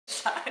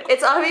side.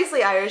 It's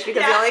obviously Irish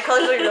because the only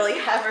colors we really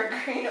have are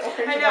green, orange,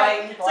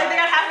 white, and black. It's like they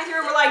got halfway through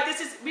and we're like,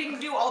 we can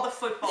do all the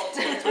football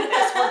teams with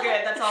this. We're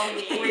good. That's all we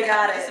need. We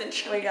got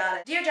it. We got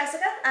it. Dear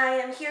Jessica, I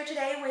am here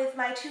today with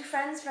my two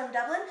friends from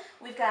Dublin.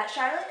 We've got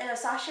Charlotte and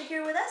Osasha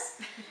here with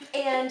us,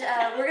 and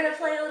we're gonna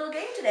play a little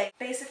game today.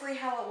 Basically,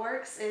 how it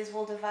works is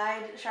we'll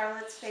divide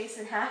Charlotte's face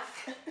in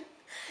half.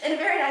 In a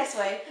very nice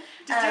way.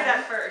 Just do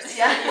that first.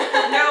 Yeah.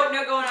 No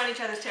going on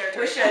each other's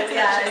territory. We should,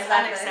 yeah,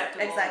 exactly.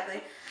 Unacceptable.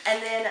 Exactly.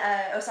 And then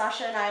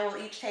Osasha and I will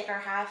each take our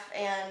half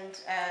and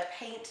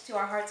paint to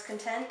our heart's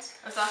content.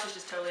 Osasha's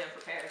just totally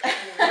unprepared.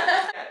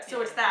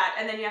 So it's that,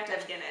 and then you have to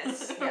have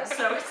Guinness. Yeah.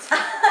 So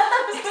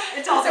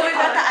it's all so we've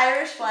got the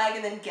Irish flag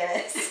and then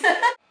Guinness.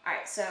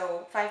 Alright,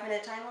 so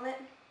 5-minute time limit?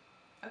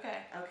 Okay.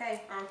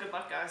 Okay. Oh, good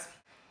luck, guys.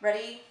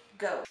 Ready,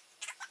 go.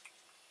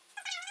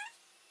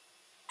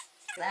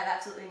 I have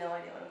absolutely no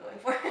idea what I'm going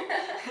for.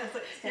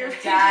 You're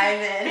dive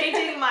in.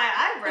 Painting my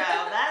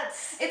eyebrow.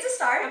 It's a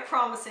start. A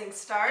promising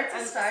start. It's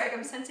a start. It's like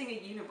I'm sensing a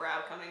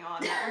unibrow coming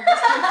on. That would be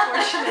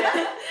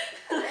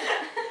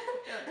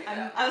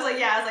unfortunate. I was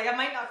like, I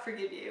might not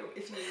forgive you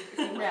if you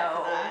went for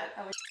that.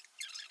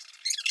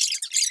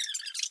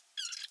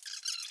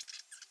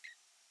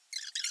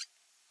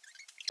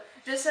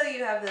 Just so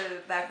you have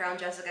the background,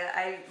 Jessica,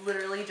 I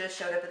literally just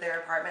showed up at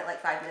their apartment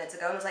like 5 minutes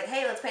ago and was like,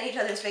 hey, let's paint each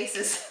other's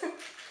faces.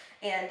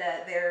 And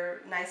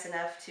they're nice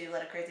enough to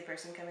let a crazy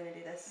person come in and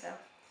do this, so.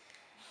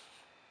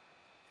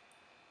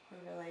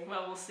 Really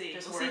well, we'll see.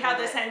 We'll see how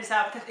this ends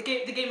up. The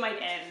game might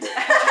end.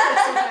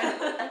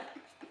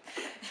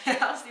 Yeah,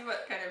 I'll see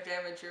what kind of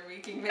damage you're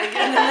wreaking, Megan,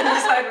 and then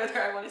decide whether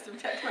I want to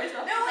subject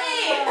myself. No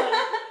way!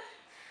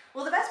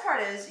 Well, the best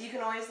part is you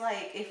can always,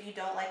 like, if you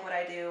don't like what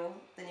I do,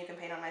 then you can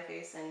paint on my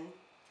face and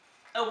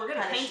oh, we're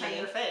gonna punish paint me. on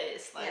your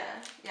face. Like.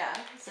 Yeah.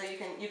 So you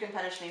can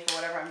punish me for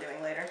whatever I'm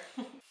doing later.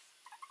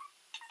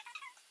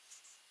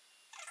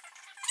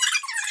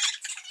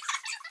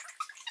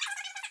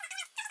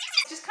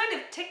 Just kind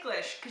of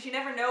ticklish because you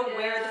never know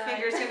where the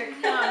finger's gonna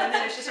come, and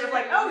then it's just sort of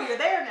like, oh, you're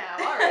there now.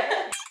 All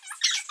right.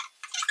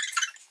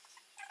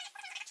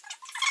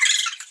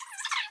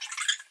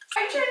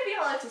 Are you trying to be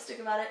all artistic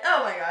about it?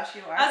 Oh my gosh,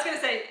 you are. I was gonna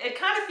say it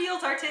kind of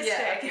feels artistic.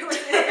 Yeah. It was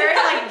very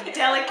like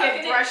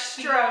delicate brush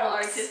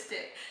strokes.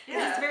 Artistic.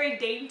 Yeah. It's very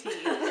dainty.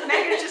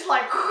 Megan's just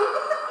like.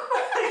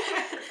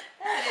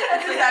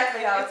 That's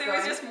exactly how it's going. If there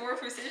was just more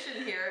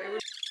precision here, it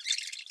would.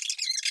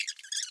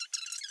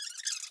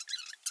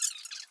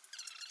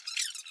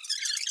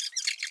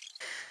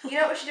 You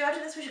know what we should do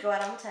after this? We should go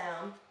out on the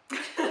town.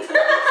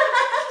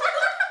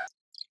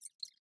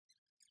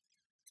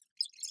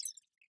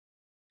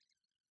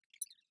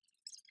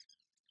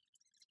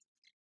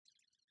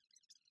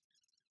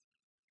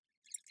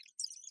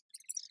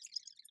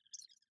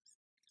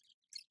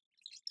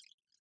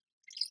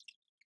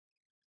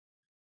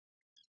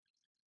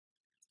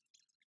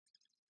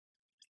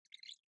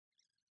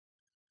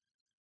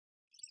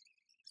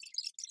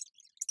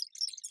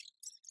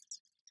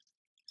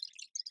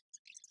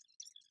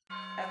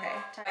 Okay,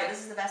 Alright, this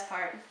is the best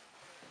part.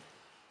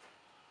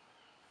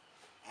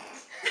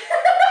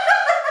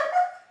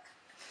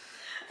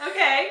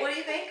 Okay. What do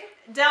you think?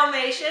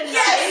 Dalmatian,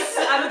 yes!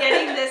 Nice. I'm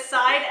getting this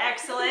side,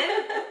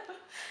 excellent.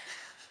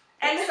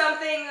 And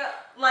something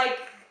like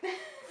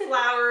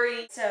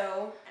flowery.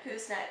 So,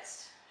 who's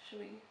next? Should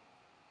we?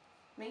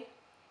 Me?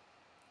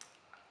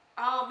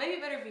 Maybe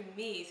it better be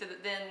me, so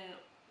that then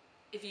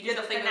if you do You're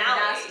the something really finale.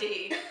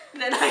 nasty,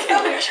 then I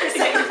can make sure to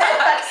take it I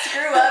back.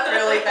 screw up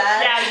really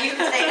bad. Yeah, you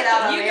take it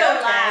out on you me. go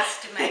Okay.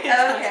 last, Megan.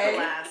 Okay. You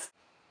go last.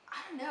 I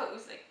don't know, it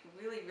was like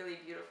really, really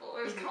beautiful.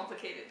 It was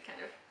complicated, kind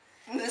of.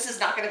 This is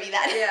not going to be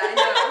that. Yeah, I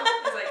know.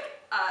 It was like,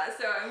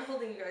 so I'm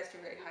holding you guys to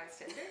a very high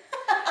standard.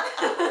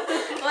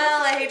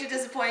 Well, I hate to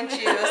disappoint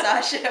you,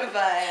 Osasha,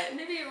 but...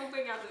 Maybe it will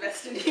bring out the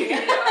best in you.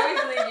 You know, I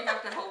always believe you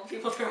have to hold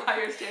people to a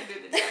higher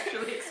standard than you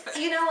actually expect.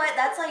 You know what?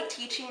 That's like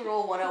teaching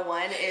rule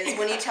 101 is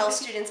when you tell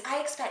students, I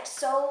expect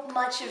so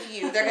much of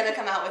you, they're going to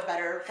come out with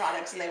better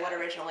products than they would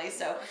originally.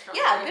 So,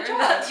 yeah, good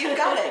job. You've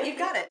got it. You've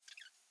got it.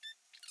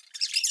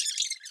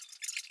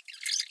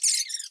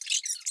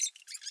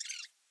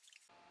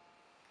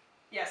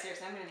 Yeah,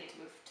 seriously, I'm gonna need to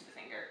move to the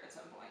finger at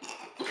some point.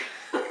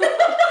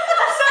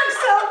 That sounds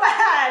so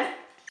bad!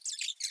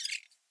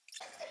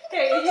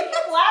 Okay, you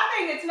keep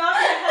laughing, it's not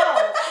gonna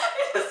help.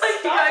 It's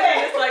like you guys are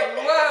just like,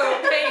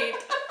 whoa, paint.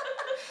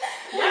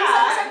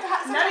 Yeah,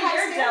 none of high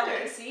your standard.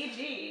 delicacy,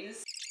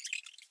 jeez.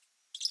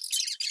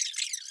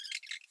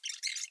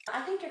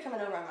 I think you're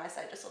coming over on my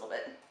side just a little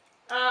bit.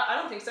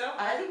 I don't think so.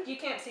 I think you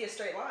can't see a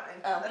straight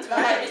line. Oh, that's that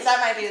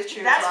might be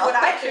true That's as well.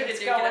 what I think is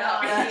going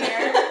on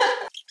here.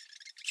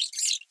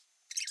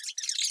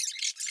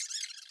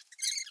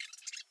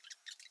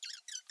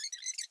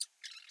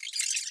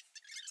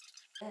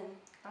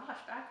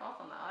 Gosh, back off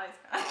on the eyes,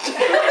 guys.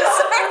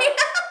 Sorry.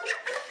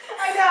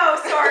 I know,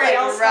 sorry, Like,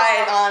 I'll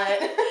right stop. on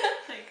it.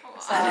 Like, come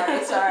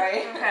on. Sorry.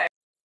 Okay.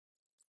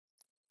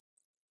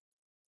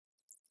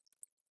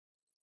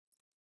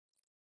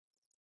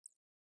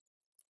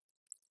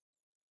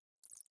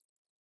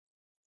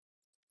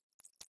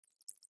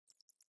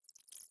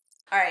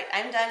 Alright,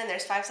 I'm done and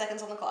there's 5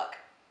 seconds on the clock.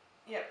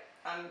 Yep,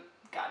 I'm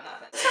got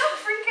nothing. Stop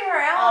freaking her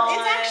out.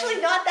 It's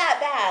actually not that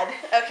bad.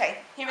 Okay,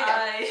 here we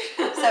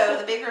go. So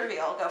the big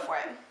reveal, go for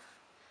it.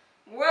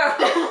 Whoa,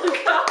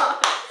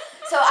 God.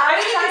 So I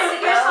was trying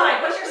to Your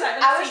side. What's your side?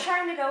 I was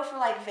trying to go for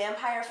like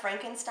Vampire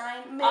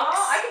Frankenstein mix.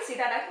 Oh, I can see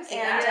that. I can see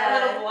that. A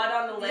little blood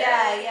on the lid.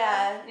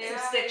 Yeah. Some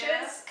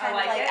stitches. Kind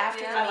I like of like it.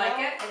 after the I meal. like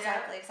it.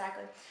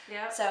 Exactly.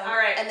 Yeah. So, all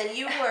right. And then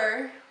you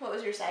were, what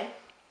was your side?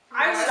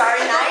 I'm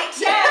Starry Night.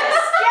 Yes.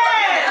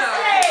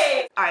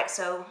 Yay. All right,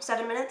 so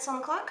 7 minutes on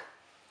the clock.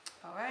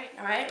 All right.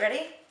 All right,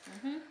 ready?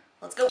 Mhm.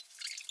 Let's go.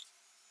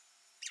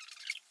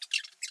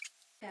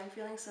 Okay, I'm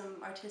feeling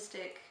some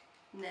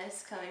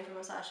artisticness coming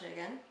from Osasha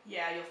again.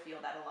 Yeah, you'll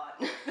feel that a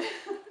lot.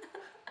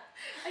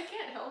 I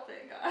can't help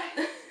it,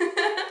 guys.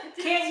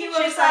 Can't you,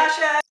 She's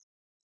Osasha?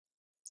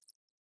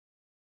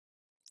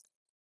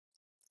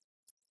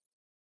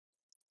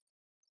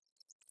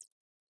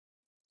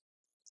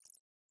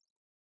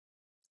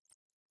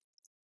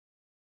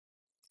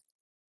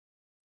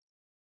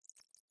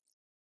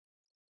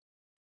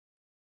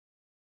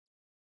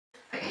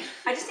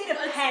 I just need a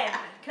pen.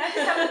 Can I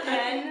just have a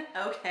pen?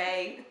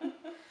 Okay.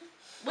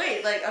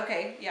 Wait, like,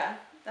 okay, yeah.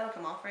 That'll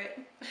come off, right?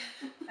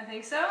 I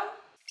think so.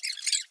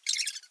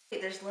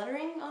 Wait, there's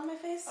lettering on my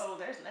face? Oh,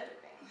 there's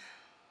lettering.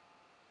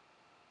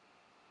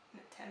 An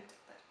attempt at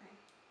lettering.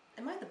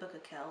 Am I the Book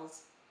of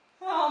Kells?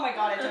 Oh my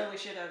god, I totally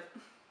should have.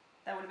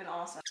 That would have been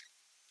awesome.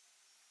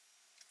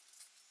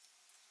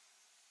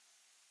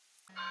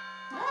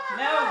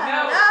 No, give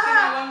me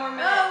 1 more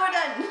minute. No, we're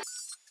done.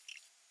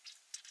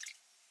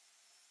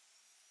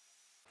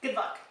 Good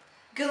luck.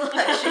 Good luck,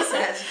 she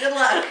says. Good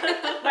luck.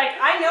 Like,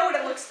 I know what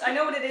it looks, I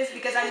know what it is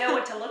because I know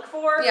what to look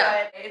for,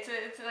 Yeah. but It's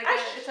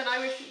an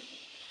Irish.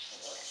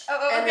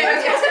 Oh, okay. okay.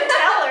 I can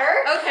tell her.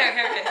 Okay.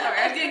 Sorry,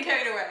 I was getting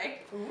carried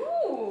away.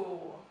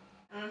 Ooh.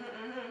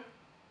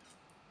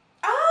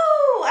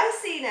 Oh, I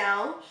see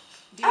now.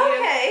 Do you?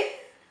 Okay.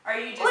 Are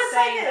you just Well, it's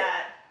saying like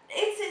that?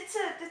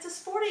 It's a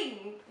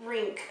sporting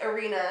rink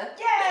arena.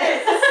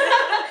 Yes!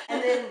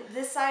 And then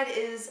this side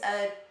is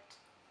a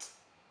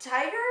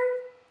tiger?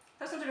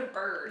 That's some sort of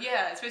bird.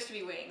 Yeah, it's supposed to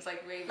be wings,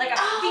 like raven. Like a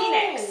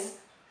phoenix.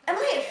 Am I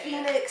a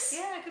phoenix?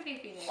 Yeah, it could be a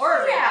phoenix. Or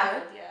a Yeah.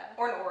 raven. Yeah.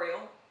 Or an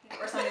oriole.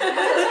 Or something like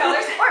those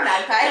colors. Or a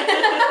magpie.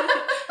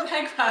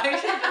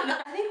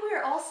 Magpie. I think we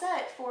are all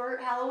set for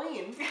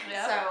Halloween.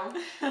 Yeah.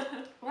 So,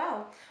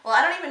 wow. Well,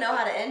 I don't even know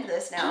how to end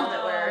this now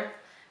that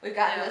we've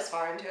gotten this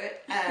far into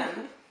it.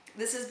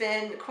 This has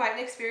been quite an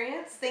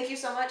experience. Thank you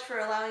so much for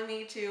allowing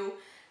me to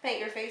paint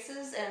your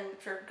faces and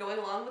for going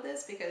along with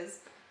this because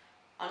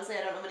honestly,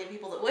 I don't know many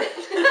people that would.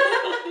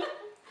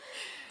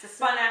 It's a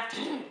fun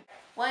afternoon.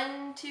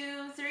 1,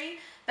 2, 3.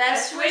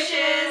 Best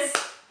wishes.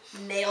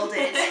 Nailed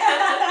it.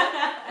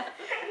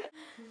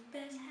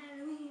 Best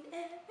Halloween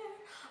ever.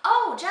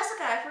 Oh,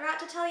 Jessica, I forgot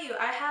to tell you.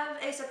 I have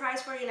a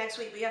surprise for you next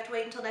week, but you have to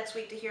wait until next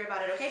week to hear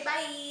about it, okay?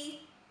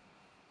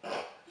 Bye!